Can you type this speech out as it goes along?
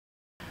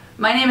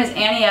My name is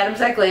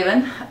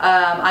Annie-Adamczak-Glavan.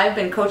 I've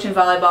been coaching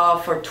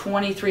volleyball for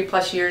 23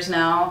 plus years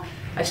now.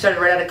 I started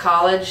right out of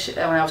college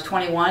when I was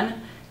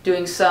 21,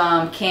 doing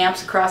some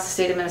camps across the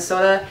state of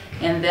Minnesota,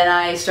 and then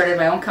I started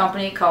my own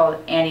company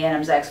called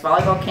Annie-Adamczak's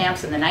Volleyball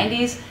Camps in the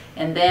 90s,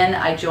 and then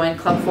I joined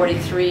Club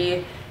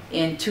 43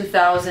 in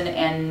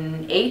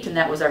 2008, and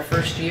that was our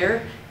first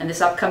year, and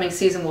this upcoming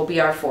season will be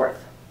our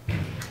fourth.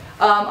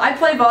 I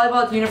played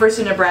volleyball at the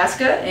University of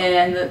Nebraska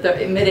in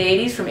the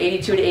mid-80s, from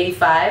 82 to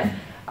 85.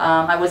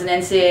 I was an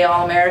NCAA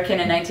All-American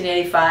in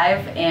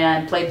 1985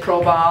 and played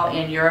pro ball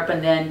in Europe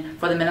and then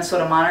for the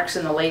Minnesota Monarchs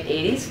in the late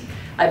 80s.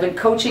 I've been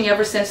coaching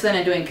ever since then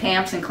and doing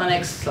camps and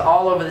clinics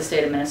all over the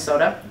state of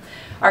Minnesota.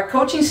 Our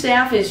coaching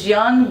staff is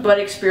young but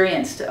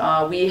experienced.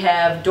 We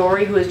have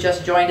Dory, who has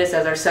just joined us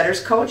as our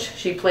setters coach.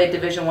 She played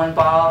Division I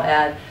ball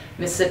at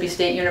Mississippi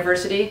State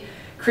University.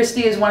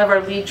 Christy is one of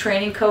our lead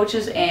training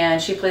coaches,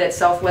 and she played at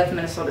Southwest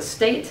Minnesota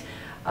State.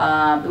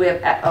 We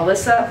have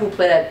Alyssa, who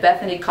played at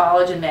Bethany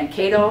College in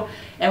Mankato,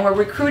 and we're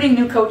recruiting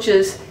new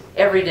coaches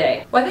every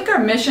day. Well, I think our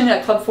mission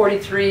at Club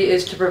 43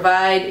 is to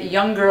provide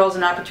young girls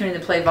an opportunity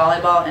to play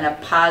volleyball in a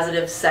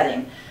positive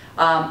setting.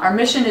 Our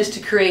mission is to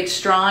create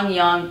strong,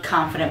 young,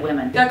 confident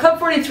women. At Club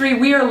 43,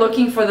 we are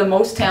looking for the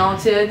most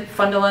talented,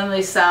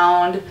 fundamentally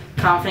sound,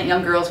 confident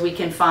young girls we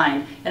can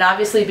find. And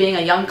obviously, being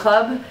a young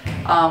club,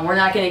 we're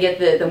not going to get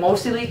the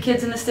most elite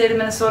kids in the state of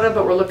Minnesota,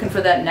 but we're looking for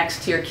that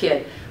next tier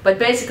kid. But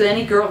basically,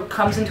 any girl who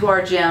comes into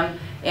our gym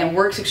and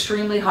works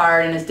extremely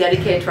hard and is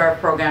dedicated to our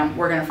program,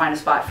 we're going to find a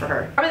spot for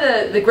her.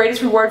 Probably the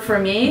greatest reward for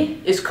me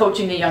is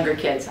coaching the younger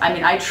kids. I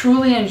mean, I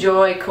truly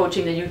enjoy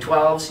coaching the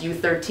U12s,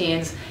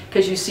 U13s,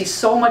 because you see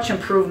so much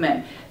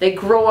improvement. They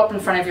grow up in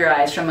front of your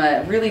eyes, from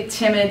a really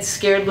timid,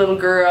 scared little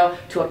girl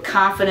to a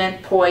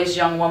confident, poised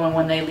young woman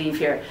when they leave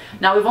here.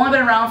 Now, we've only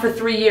been around for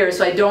 3 years,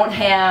 so I don't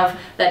have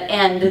that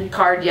end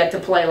card yet to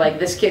play, like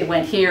this kid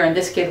went here and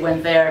this kid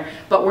went there,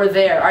 but we're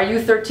there. Our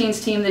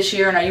U13s team this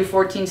year and our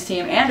U14s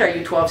team and our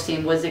U12s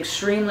team was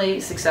extremely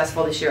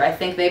successful this year. I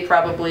think they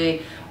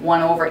probably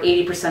won over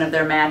 80% of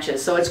their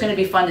matches. So it's going to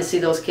be fun to see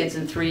those kids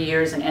in 3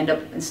 years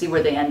and see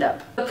where they end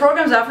up. The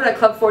programs offered at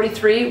Club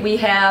 43, we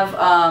have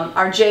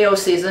our JO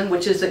season,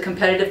 which is the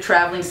competitive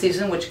traveling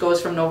season, which goes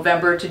from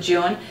November to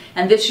June.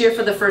 And this year,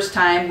 for the first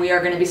time, we are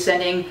going to be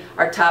sending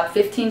our top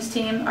 15s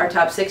team, our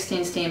top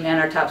 16s team, and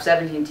our top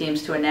 17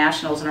 teams to a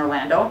nationals in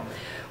Orlando.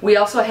 We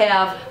also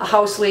have a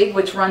house league,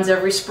 which runs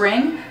every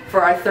spring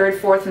for our 3rd,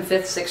 4th, and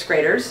 5th, 6th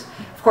graders.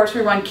 Of course,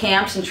 we run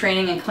camps and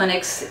training and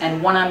clinics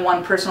and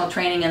one-on-one personal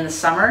training in the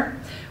summer.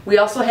 We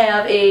also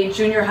have a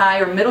junior high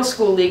or middle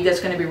school league that's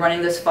going to be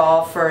running this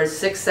fall for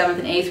 6th, 7th,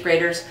 and 8th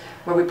graders,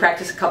 where we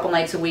practice a couple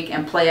nights a week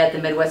and play at the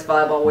Midwest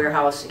Volleyball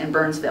Warehouse in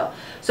Burnsville.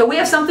 So we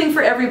have something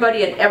for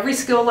everybody at every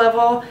skill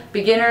level,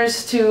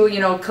 beginners to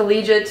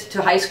collegiate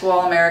to high school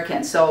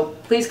All-American. So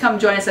please come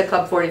join us at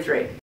Club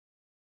 43.